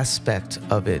performance aspect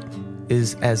of it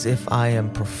is as if I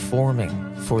am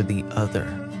performing for the other,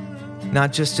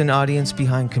 not just an audience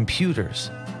behind computers,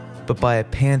 but by a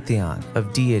pantheon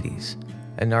of deities,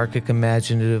 anarchic,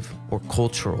 imaginative, or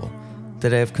cultural,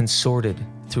 that I have consorted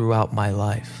throughout my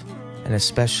life, and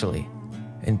especially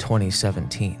in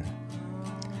 2017.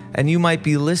 And you might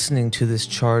be listening to this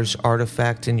charged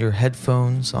artifact in your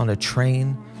headphones, on a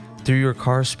train, through your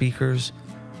car speakers,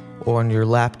 or on your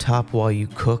laptop while you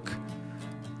cook.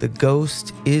 The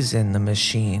ghost is in the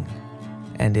machine,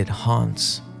 and it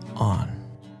haunts on.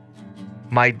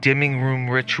 My dimming room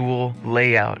ritual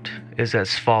layout is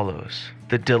as follows.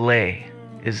 The delay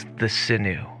is the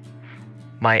sinew.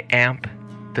 My amp,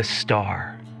 the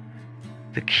star.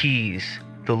 The keys,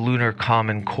 the lunar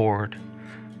common chord.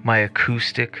 My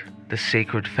acoustic, the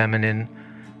sacred feminine.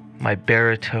 My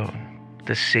baritone,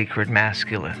 the sacred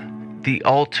masculine. The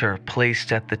altar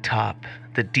placed at the top,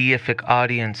 the deific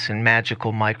audience and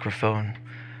magical microphone.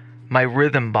 My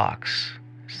rhythm box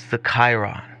is the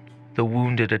chiron, the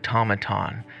wounded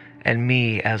automaton, and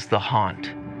me as the haunt,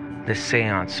 the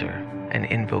seancer and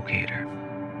invocator.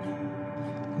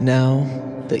 Now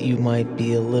that you might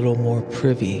be a little more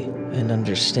privy and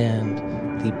understand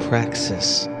the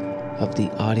praxis of the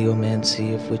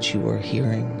audiomancy of which you are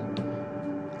hearing,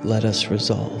 let us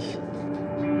resolve.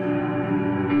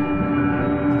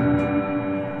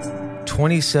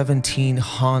 2017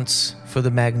 haunts for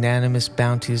the magnanimous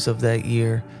bounties of that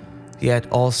year,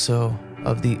 yet also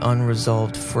of the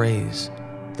unresolved phrase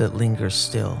that lingers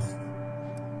still.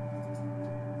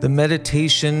 The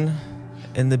meditation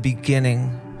in the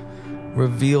beginning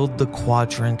revealed the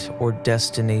quadrant or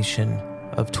destination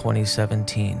of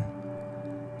 2017,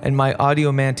 and my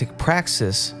audiomantic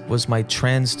praxis was my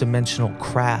trans-dimensional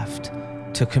craft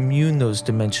to commune those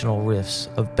dimensional rifts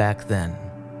of back then.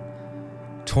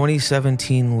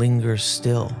 2017 lingers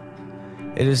still.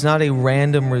 It is not a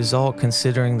random result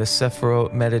considering the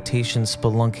Sephirot meditation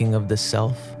spelunking of the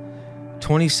self.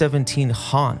 2017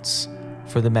 haunts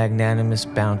for the magnanimous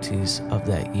bounties of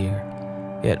that year,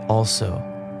 yet also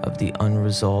of the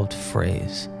unresolved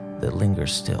phrase that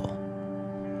lingers still.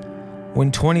 When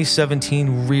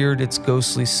 2017 reared its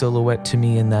ghostly silhouette to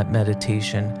me in that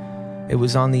meditation, it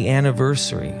was on the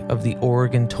anniversary of the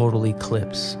Oregon total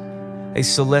eclipse, a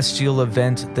celestial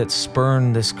event that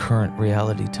spurned this current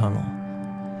reality tunnel.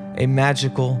 A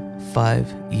magical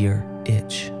 5-year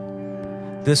itch.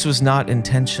 This was not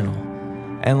intentional,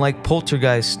 and like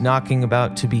poltergeists knocking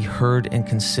about to be heard and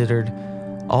considered,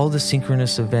 all the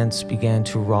synchronous events began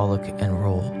to rollick and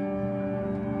roll.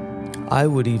 I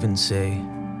would even say,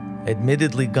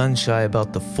 admittedly gun-shy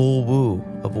about the full woo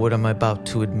of what I'm about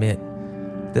to admit,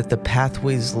 that the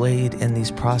pathways laid in these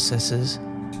processes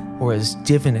were as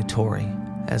divinatory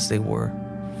as they were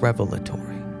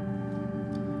revelatory.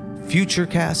 Future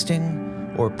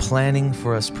casting, or planning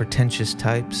for us pretentious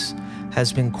types,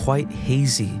 has been quite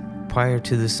hazy prior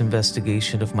to this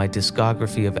investigation of my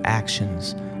discography of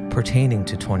actions pertaining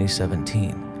to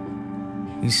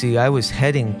 2017. You see, I was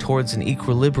heading towards an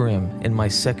equilibrium in my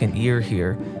second year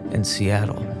here in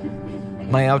Seattle.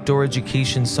 My outdoor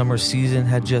education summer season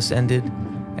had just ended,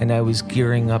 and I was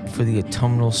gearing up for the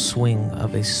autumnal swing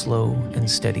of a slow and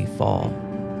steady fall.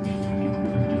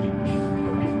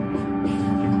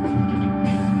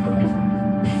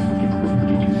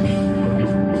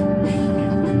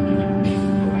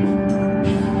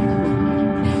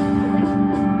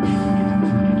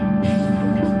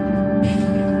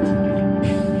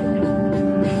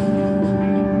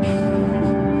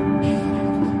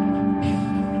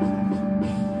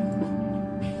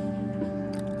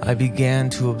 I began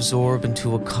to absorb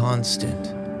into a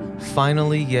constant,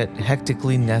 finally yet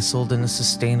hectically nestled in a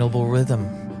sustainable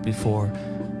rhythm before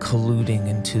colluding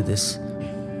into this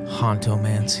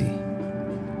hauntomancy.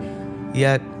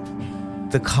 Yet,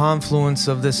 the confluence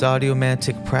of this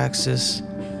audiomantic praxis,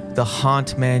 the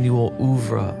haunt manual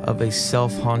oeuvre of a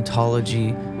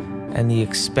self-hauntology, and the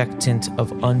expectant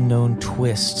of unknown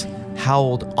twists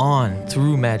howled on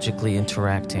through magically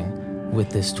interacting with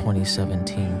this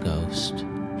 2017 ghost.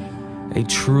 A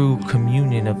true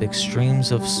communion of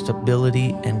extremes of stability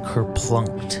and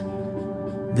kerplunk.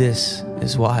 This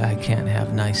is why I can't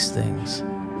have nice things.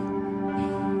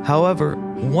 However,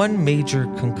 one major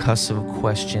concussive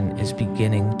question is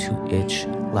beginning to itch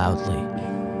loudly.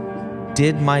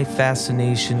 Did my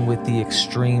fascination with the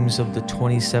extremes of the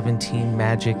 2017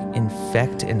 magic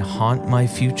infect and haunt my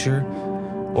future?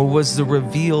 Or was the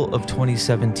reveal of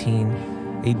 2017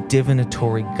 a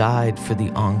divinatory guide for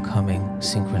the oncoming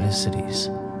synchronicities?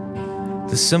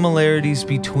 The similarities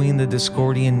between the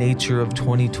Discordian nature of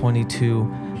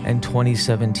 2022 and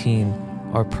 2017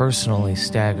 are personally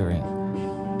staggering,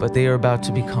 but they are about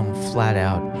to become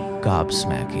flat-out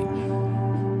gobsmacking.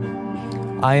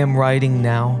 I am riding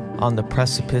now on the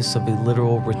precipice of a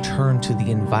literal return to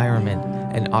the environment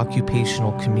and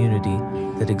occupational community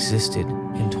that existed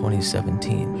in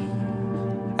 2017.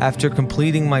 After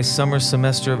completing my summer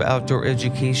semester of outdoor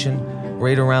education,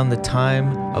 right around the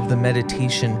time of the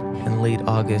meditation in late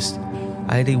August,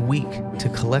 I had a week to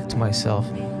collect myself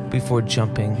before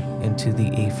jumping into the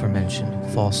aforementioned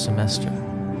fall semester.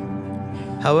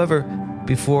 However,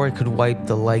 before I could wipe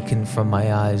the lichen from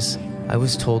my eyes, I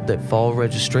was told that fall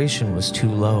registration was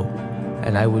too low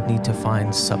and I would need to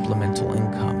find supplemental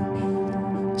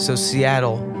income. So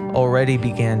Seattle already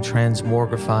began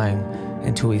transmogrifying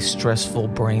into a stressful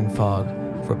brain fog,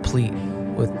 replete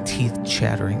with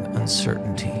teeth-chattering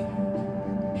uncertainty.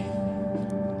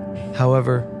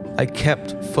 However, I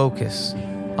kept focus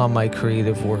on my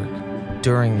creative work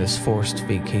during this forced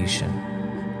vacation,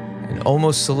 and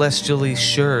almost celestially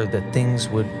sure that things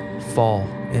would fall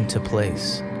into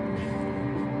place.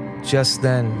 Just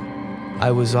then, I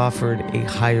was offered a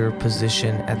higher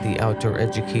position at the outdoor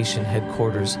education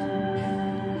headquarters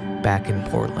back in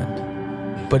Portland.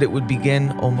 But it would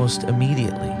begin almost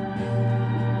immediately.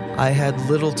 I had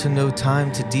little to no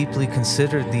time to deeply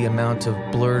consider the amount of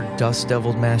blurred,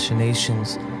 dust-deviled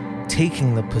machinations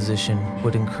taking the position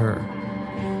would incur,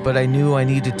 but I knew I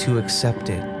needed to accept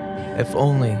it, if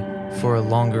only for a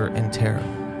longer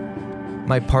interim.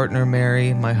 My partner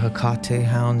Mary, my Hecate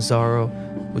hound Zaro,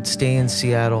 would stay in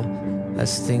Seattle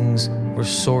as things were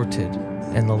sorted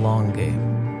in the long game.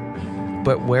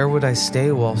 But where would I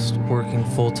stay whilst working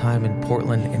full-time in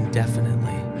Portland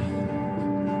indefinitely?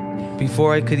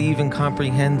 Before I could even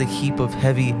comprehend the heap of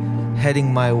heavy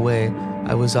heading my way,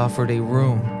 I was offered a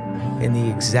room in the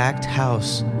exact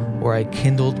house where I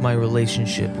kindled my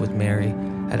relationship with Mary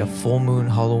at a full moon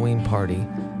Halloween party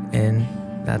in,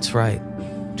 that's right,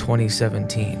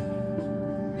 2017.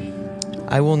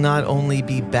 I will not only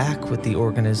be back with the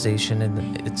organization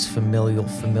and its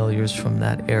familiars from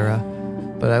that era,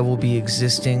 but I will be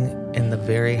existing in the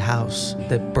very house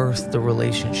that birthed the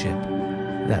relationship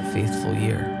that faithful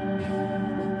year.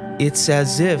 It's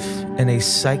as if, in a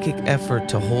psychic effort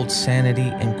to hold sanity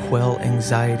and quell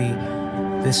anxiety,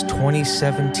 this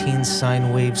 2017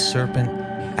 Sine Wave Serpent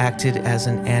acted as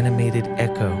an animated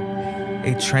echo,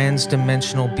 a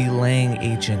trans-dimensional belaying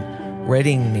agent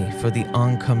readying me for the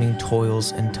oncoming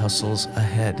toils and tussles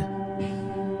ahead.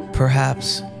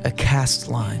 Perhaps a cast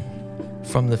line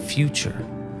from the future,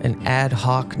 an ad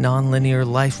hoc nonlinear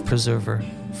life preserver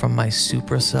from my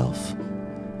supra-self,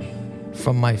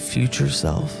 from my future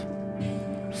self,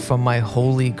 from my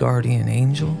holy guardian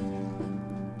angel,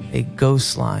 a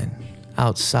ghost line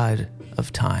outside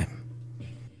of time.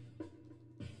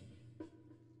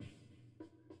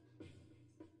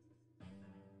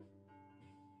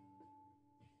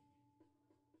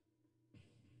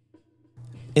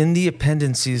 In the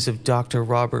appendices of Dr.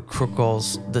 Robert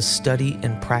Krukall's The Study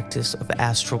and Practice of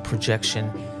Astral Projection,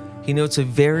 he notes a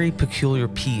very peculiar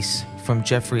piece from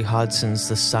Jeffrey Hodson's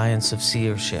The Science of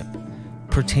Seership,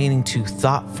 pertaining to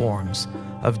thought forms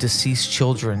of deceased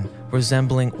children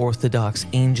resembling orthodox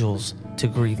angels to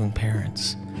grieving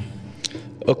parents.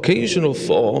 Occasional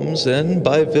forms, and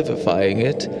by vivifying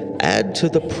it, add to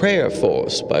the prayer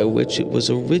force by which it was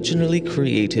originally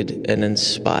created and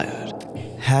inspired.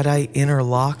 Had I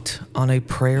interlocked on a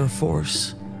prayer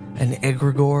force, an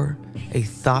egregore, a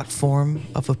thought form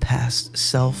of a past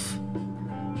self?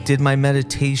 Did my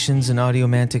meditations and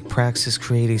audiomantic praxis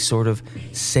create a sort of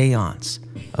seance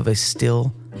of a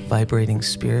still, vibrating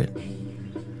spirit?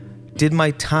 Did my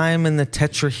time in the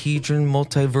tetrahedron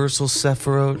multiversal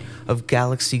sephiroth of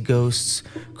galaxy ghosts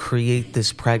create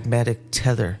this pragmatic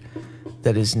tether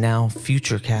that is now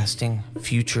future casting,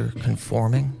 future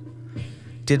conforming?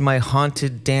 Did my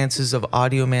haunted dances of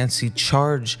audiomancy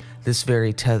charge this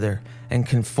very tether and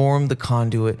conform the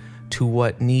conduit to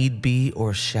what need be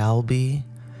or shall be?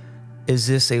 Is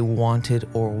this a wanted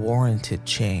or warranted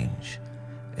change?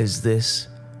 Is this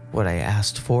what I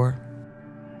asked for?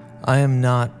 I am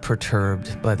not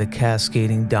perturbed by the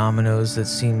cascading dominoes that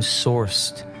seem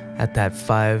sourced at that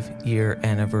 5-year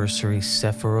anniversary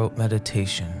Sephiroth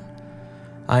meditation.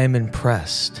 I am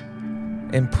impressed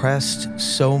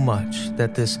so much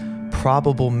that this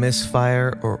probable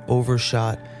misfire or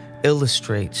overshot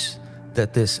illustrates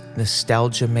that this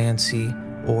nostalgiamancy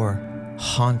or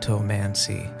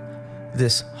hauntomancy,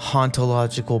 this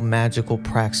hauntological magical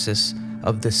praxis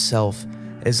of the self,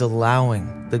 is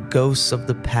allowing the ghosts of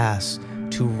the past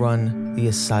to run the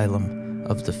asylum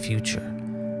of the future,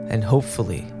 and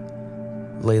hopefully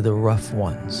lay the rough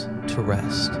ones to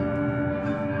rest.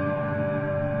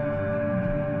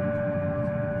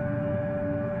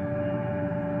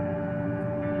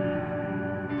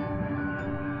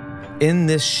 In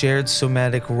this shared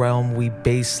somatic realm, we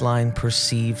baseline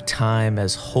perceive time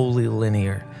as wholly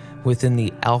linear within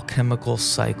the alchemical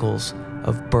cycles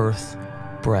of birth,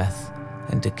 breath,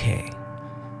 and decay.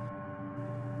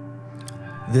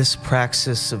 This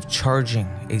praxis of charging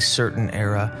a certain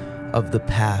era of the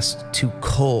past to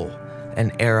cull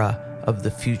an era of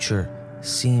the future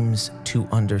seems to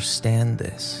understand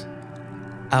this.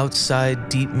 Outside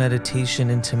deep meditation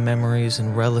into memories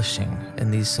and relishing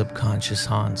in these subconscious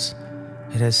haunts,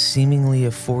 it has seemingly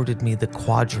afforded me the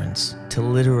quadrants to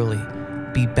literally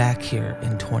be back here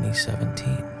in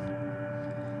 2017.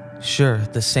 Sure,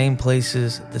 the same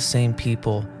places, the same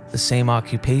people, the same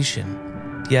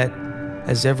occupation. Yet,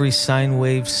 as every sine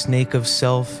wave snake of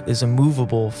self is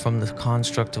immovable from the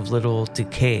construct of literal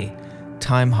decay,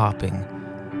 time hopping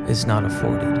is not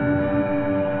afforded.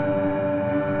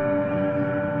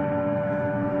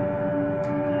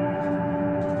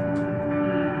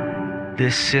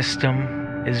 This system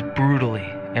is brutally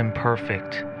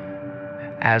imperfect,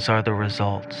 as are the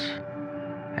results,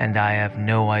 and I have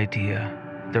no idea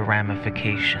the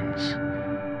ramifications.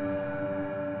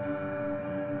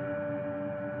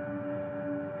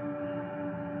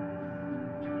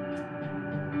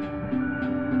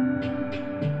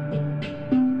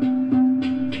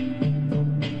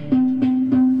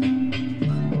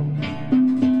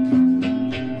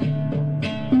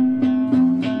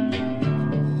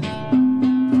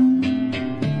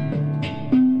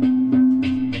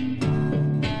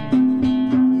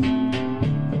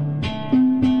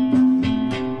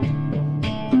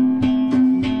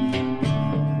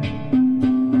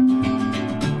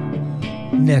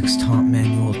 Next Haunt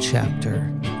Manual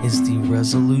chapter is the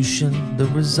resolution, the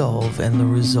resolve, and the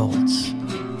results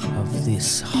of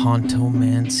this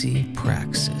hauntomancy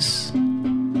praxis.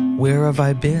 Where have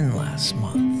I been last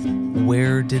month?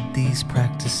 Where did these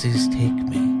practices take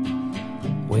me?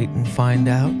 Wait and find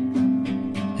out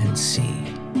and see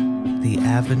the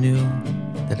avenue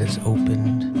that is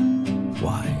opened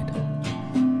wide.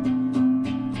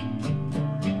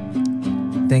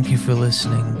 Thank you for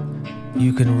listening.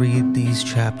 You can read these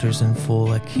chapters in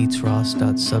full at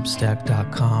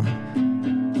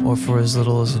keatsross.substack.com, or for as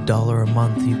little as $1 a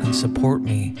month, you can support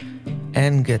me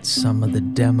and get some of the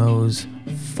demos,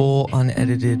 full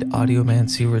unedited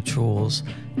audiomancy rituals,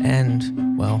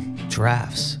 and, well,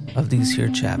 drafts of these here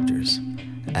chapters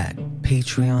at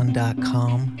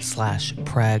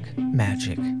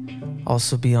patreon.com/pragmagick.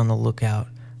 Also be on the lookout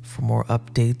for more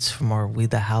updates from our We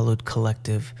The Hallowed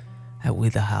collective at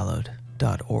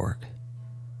wethehallowed.org.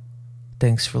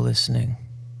 Thanks for listening.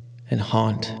 And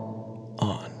haunt